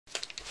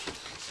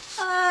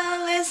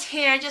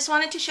Hey, I just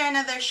wanted to share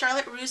another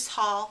Charlotte Russe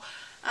haul.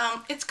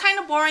 It's kind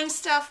of boring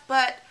stuff,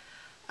 but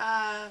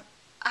I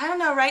don't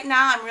know, right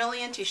now I'm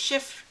really into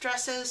shift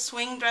dresses,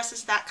 swing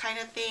dresses, that kind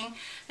of thing.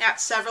 I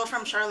got several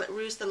from Charlotte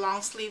Russe, the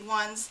long sleeve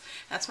ones.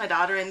 That's my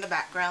daughter in the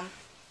background.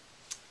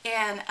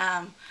 And,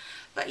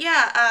 but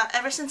yeah,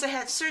 ever since I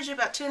had surgery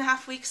about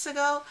 2.5 weeks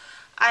ago,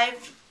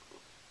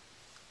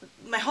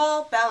 my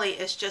whole belly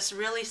is just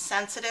really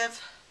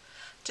sensitive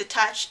to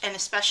touch, and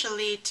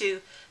especially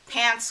to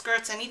pants,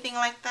 skirts, anything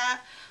like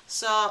that.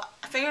 So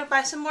I figured I'd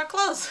buy some more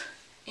clothes,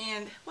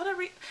 and what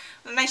a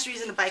nice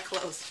reason to buy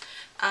clothes.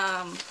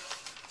 And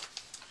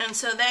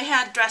so they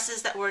had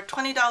dresses that were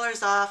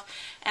 $20 off,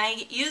 and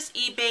I use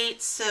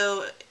Ebates,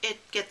 so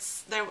it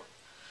gets there.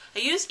 I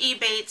use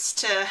Ebates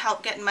to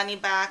help get money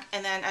back,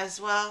 and then as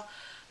well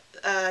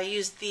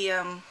use the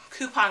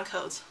coupon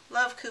codes.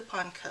 Love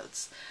coupon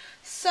codes.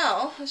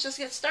 So let's just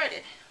get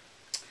started.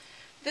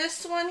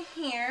 This one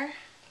here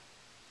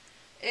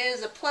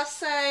is a plus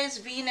size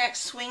V-neck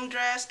swing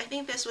dress. I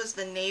think this was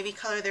the navy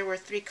color. There were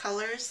 3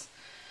 colors,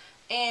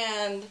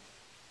 and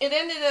it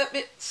ended up,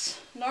 it's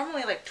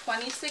normally like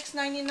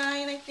 $26.99,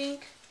 I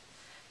think.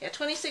 Yeah,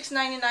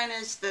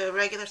 $26.99 is the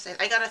regular size.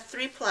 I got a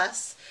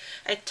 3+.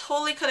 I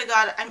totally could have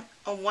got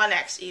a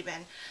 1X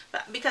even,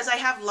 but because I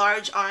have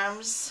large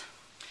arms,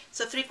 it's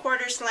a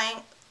 3/4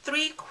 length,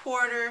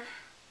 3/4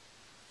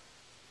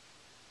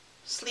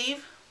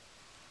 sleeve.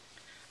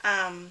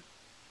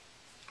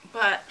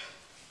 But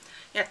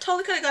yeah,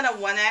 totally could have got a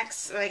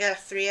 1X, or I got a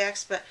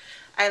 3X, but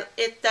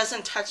it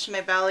doesn't touch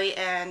my belly,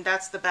 and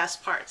that's the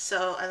best part.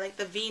 So I like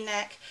the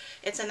V-neck.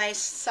 It's a nice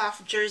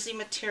soft jersey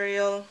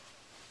material.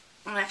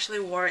 I actually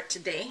wore it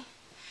today.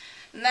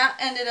 And that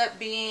ended up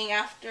being,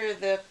 after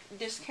the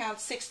discount,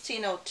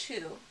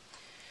 $16.02.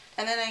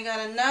 And then I got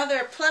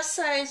another plus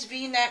size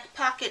V-neck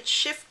pocket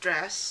shift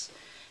dress,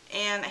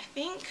 and I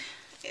think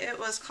it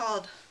was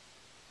called,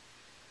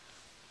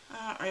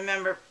 I don't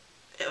remember,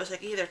 it was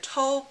like either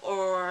taupe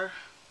or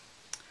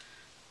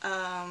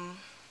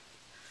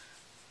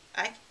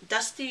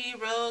Dusty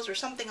Rose or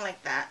something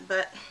like that,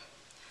 but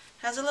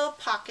has a little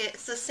pocket.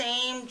 It's the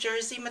same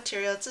jersey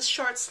material. It's a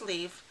short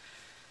sleeve.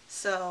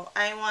 So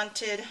I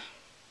wanted,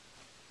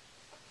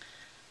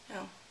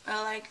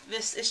 I like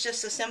this. It's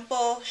just a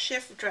simple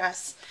shift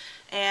dress,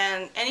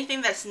 and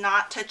anything that's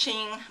not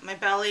touching my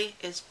belly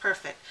is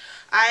perfect.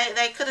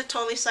 I could have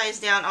totally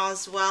sized down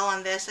as well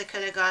on this. I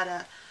could have got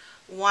a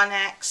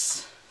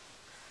 1X,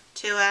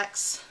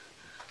 2X,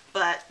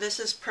 but this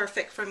is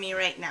perfect for me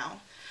right now.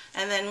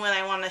 And then when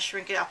I want to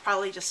shrink it, I'll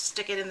probably just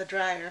stick it in the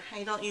dryer.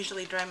 I don't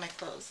usually dry my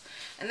clothes.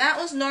 And that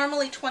was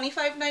normally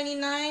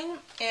 $25.99,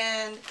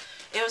 and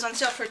it was on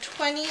sale for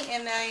 $20,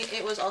 and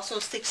it was also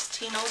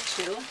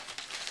 $16.02.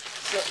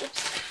 So,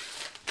 oops.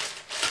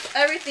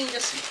 Everything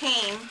just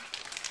came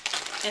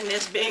in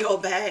this big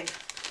old bag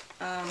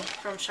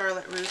from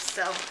Charlotte Russe.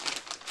 So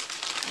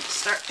let's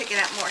start picking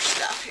up more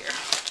stuff here.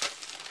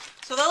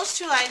 So those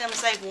 2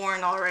 items I've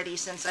worn already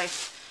since I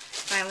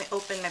finally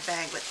opened my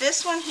bag. But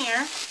this one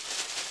here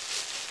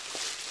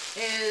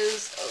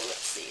is,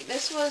 let's see,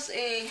 this was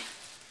a,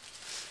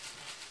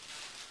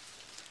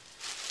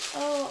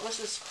 what was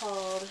this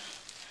called?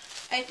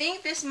 I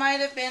think this might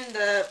have been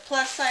the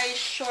plus size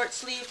short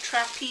sleeve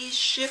trapeze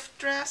shift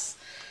dress.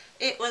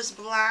 It was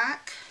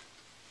black,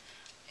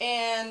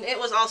 and it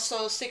was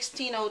also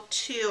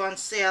 $16.02 on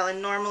sale, and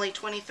normally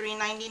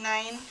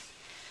 $23.99.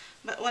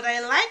 But what I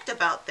liked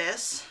about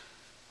this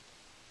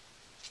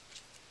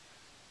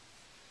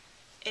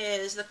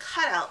is the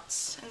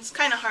cutouts, and it's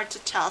kind of hard to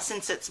tell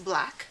since it's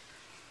black.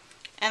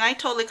 And I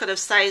totally could have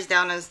sized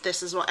down as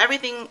this as well.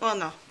 Everything, well,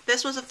 no,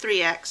 this was a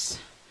 3X,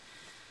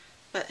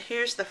 but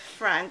here's the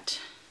front.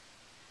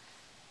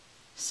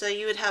 So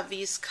you would have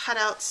these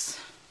cutouts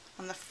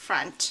on the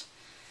front,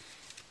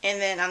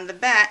 and then on the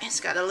back it's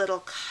got a little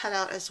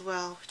cutout as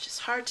well, which is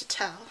hard to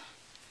tell.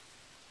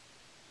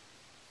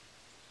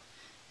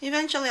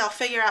 Eventually I'll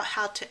figure out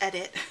how to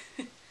edit.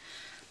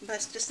 But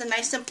it's just a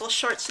nice simple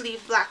short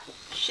sleeve black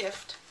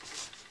shift.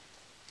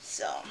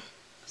 So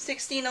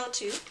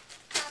 $16.02.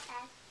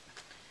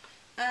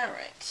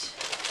 Alright.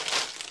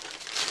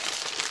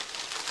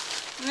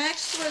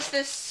 Next was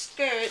this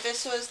skirt.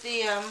 This was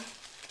the,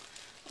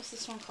 what's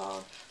this one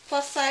called?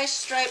 Plus size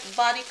striped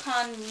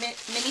bodycon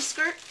mini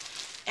skirt.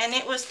 And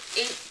it was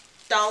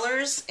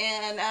 $8,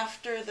 and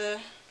after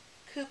the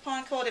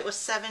coupon code it was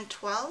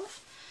 $7.12.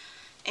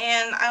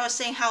 And I was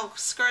saying how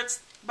skirts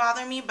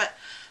bother me, but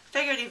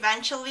figured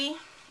eventually.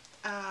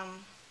 I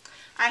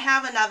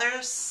have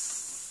another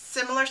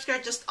similar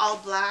skirt, just all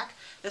black.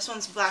 This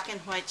one's black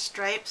and white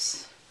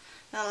stripes.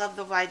 I love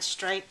the wide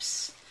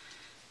stripes,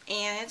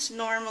 and it's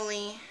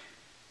normally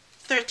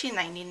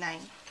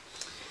 $13.99.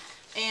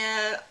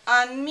 And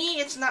on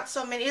me, it's not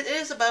so many. It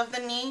is above the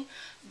knee,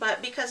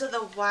 but because of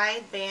the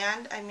wide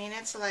band, I mean,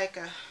 it's like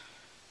a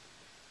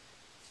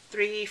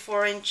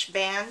 3-4 inch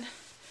band.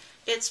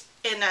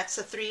 And that's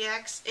a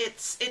 3X.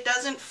 It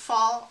doesn't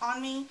fall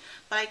on me,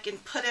 but I can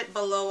put it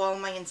below all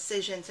my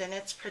incisions, and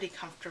it's pretty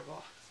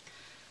comfortable.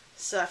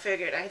 So I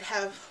figured I'd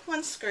have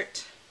one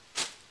skirt.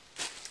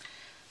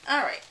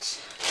 Alright,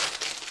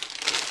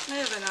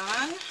 moving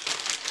on.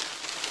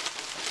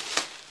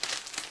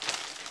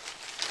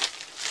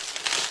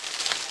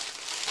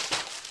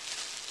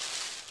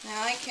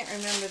 Now I can't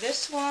remember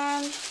this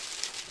one.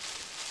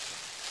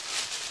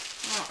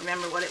 I don't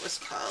remember what it was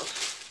called.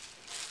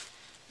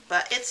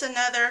 But it's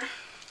another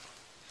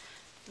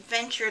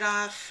ventured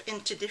off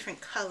into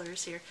different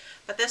colors here.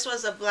 But this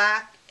was a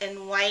black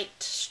and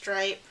white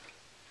stripe.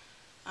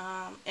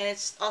 And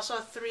it's also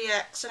a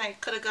 3X, and I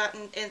could have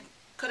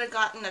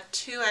gotten a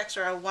 2X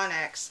or a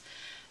 1X.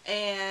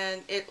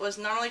 And it was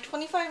normally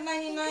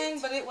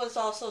 $25.99, but it was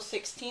also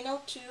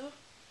 $16.02.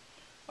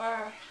 Or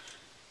I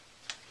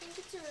think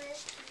it's a red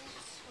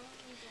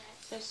swing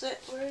dress. is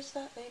it? Where is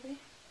that, baby?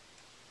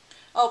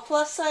 Oh,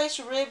 plus size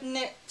rib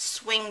knit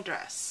swing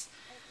dress.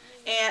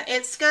 And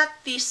it's got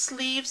these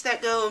sleeves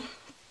that go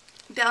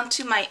down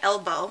to my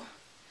elbow.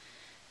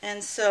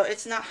 And so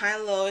it's not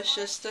high-low, it's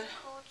just a...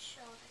 Cold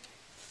shoulder.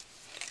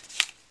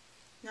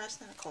 No,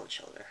 it's not a cold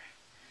shoulder.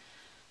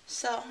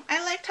 So,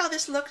 I liked how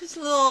this looked. It's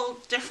a little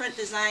different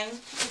design.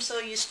 I'm so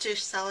used to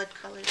solid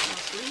colors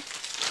mostly.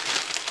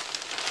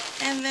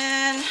 And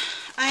then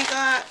I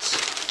got...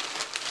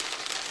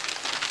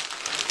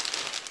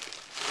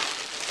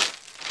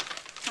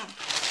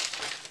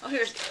 Oh,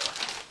 here's the other one.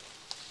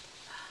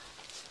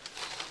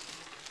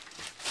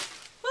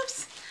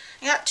 Whoops.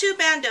 I got two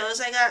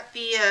bandeaus. I got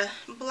the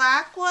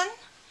black one,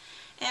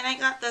 and I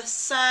got the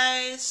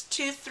size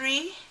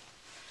 2-3,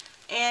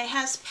 and it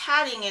has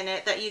padding in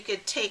it that you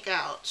could take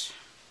out.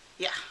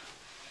 Yeah,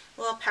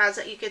 little pads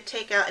that you could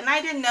take out. And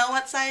I didn't know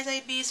what size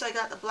I'd be, so I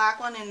got the black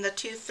one in the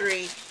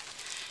 2-3.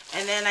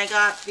 And then I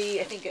got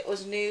the, I think it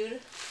was nude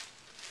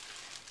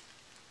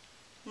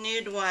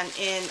one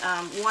in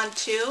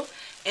 1-2.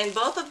 And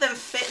both of them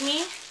fit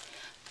me,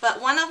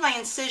 but one of my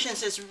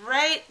incisions is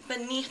right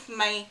beneath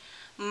the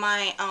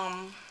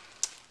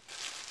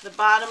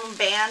bottom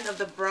band of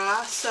the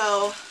bra,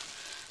 so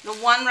the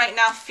one right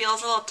now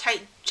feels a little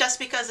tight just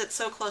because it's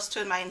so close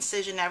to my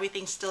incision.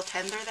 Everything's still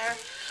tender there,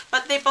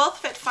 but they both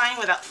fit fine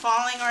without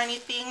falling or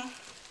anything.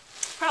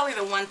 Probably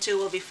the 1-2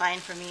 will be fine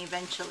for me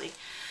eventually,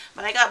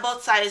 but I got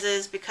both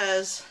sizes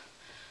because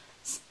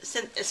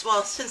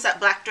since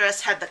that black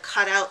dress had the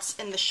cutouts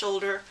in the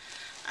shoulder,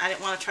 I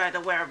didn't want to try to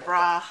wear a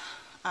bra,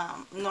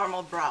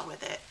 normal bra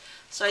with it.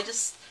 So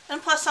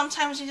and plus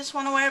sometimes you just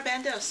want to wear a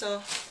bandeau,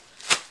 so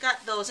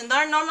got those. And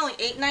they're normally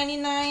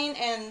 $8.99,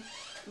 and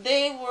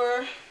they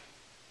were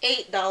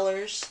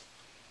 $8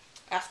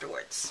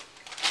 afterwards.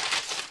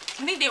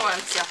 I think they were on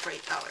sale for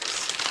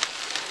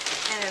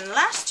 $8. And then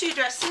last two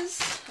dresses,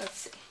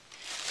 let's see.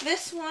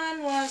 This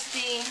one was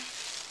the,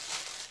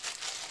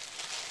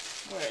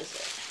 where is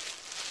it?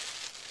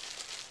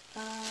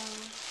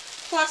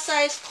 Plus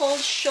size cold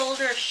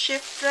shoulder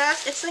shift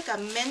dress. It's like a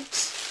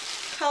mint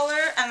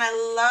color, and I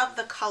love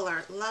the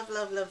color. Love,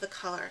 love, love the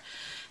color.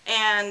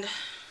 And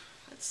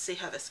let's see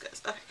how this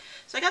goes. Okay,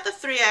 so I got the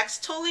 3X.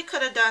 Totally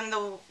could have done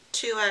the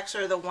 2X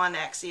or the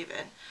 1X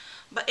even,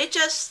 but it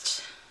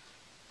just,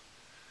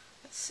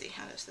 let's see,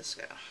 how does this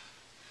go?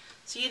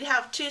 So you'd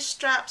have two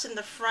straps in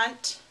the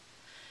front,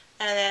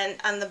 and then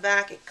on the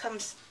back it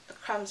comes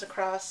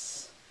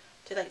across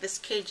to like this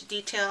cage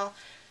detail,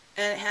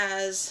 and it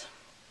has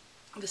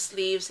the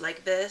sleeves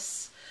like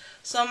this.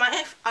 So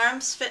my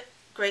arms fit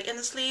great in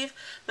the sleeve,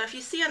 but if you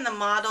see on the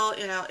model,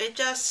 you know, it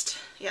just,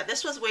 yeah,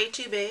 this was way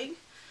too big,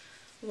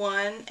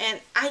 one,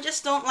 and I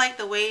just don't like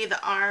the way the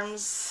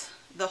arms,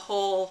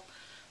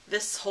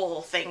 this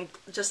whole thing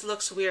just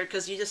looks weird,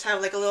 because you just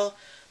have like a little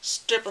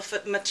strip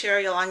of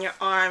material on your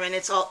arm and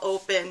it's all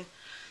open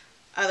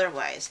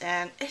otherwise,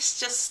 and it's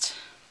just,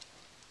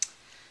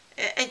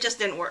 it just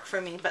didn't work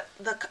for me. But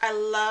I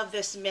love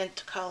this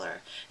mint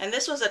color, and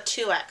this was a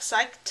 2X, so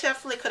I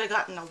definitely could have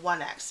gotten a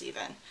 1X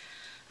even.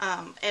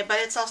 But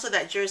it's also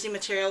that jersey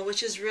material,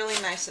 which is really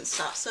nice and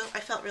soft, so I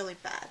felt really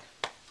bad.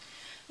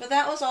 But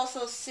that was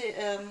also,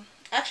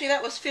 actually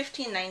that was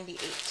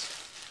 $15.98.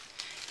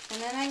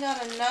 And then I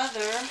got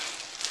another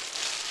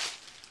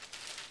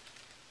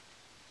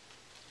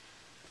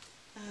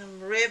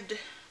ribbed,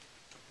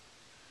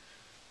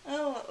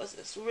 oh, what was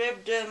this?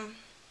 Ribbed,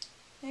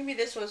 maybe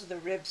this was the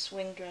ribbed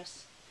swing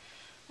dress.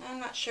 I'm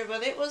not sure,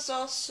 but it was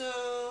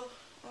also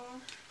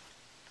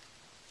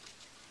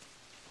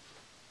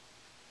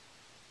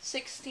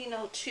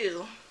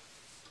 $16.02.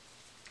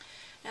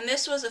 And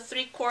this was a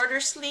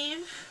 3/4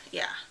 sleeve,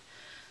 yeah.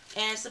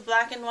 And it's the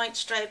black and white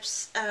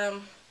stripes. I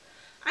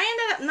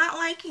ended up not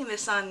liking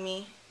this on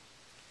me.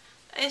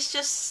 It's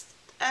just,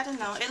 I don't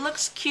know, it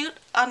looks cute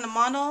on the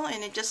model,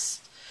 and it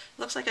just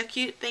looks like a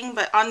cute thing,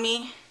 but on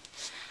me,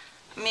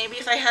 maybe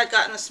if I had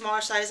gotten a smaller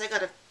size, I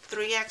got a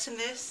 3X in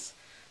this,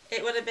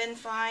 it would have been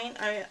fine.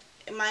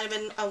 It might have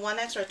been a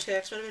 1X or a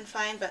 2X would have been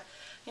fine, but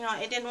you know,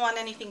 I didn't want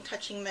anything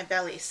touching my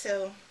belly.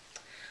 So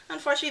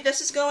unfortunately,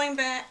 this is going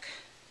back.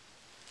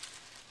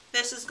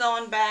 This is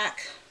going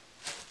back.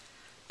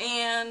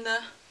 And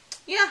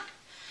yeah.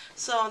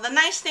 So the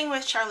nice thing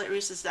with Charlotte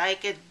Russe is that I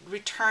could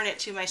return it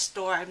to my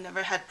store. I've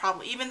never had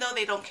problem, even though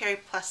they don't carry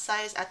plus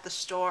size at the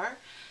store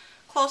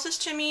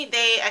closest to me,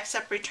 they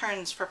accept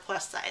returns for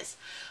plus size,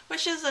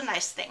 which is a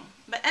nice thing.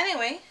 But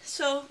anyway,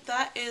 so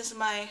that is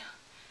my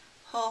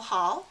whole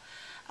haul.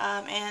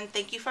 And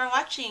thank you for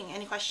watching.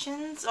 Any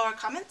questions or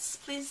comments,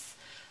 please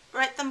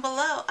write them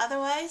below.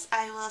 Otherwise,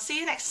 I will see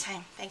you next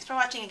time. Thanks for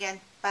watching again.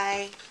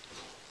 Bye.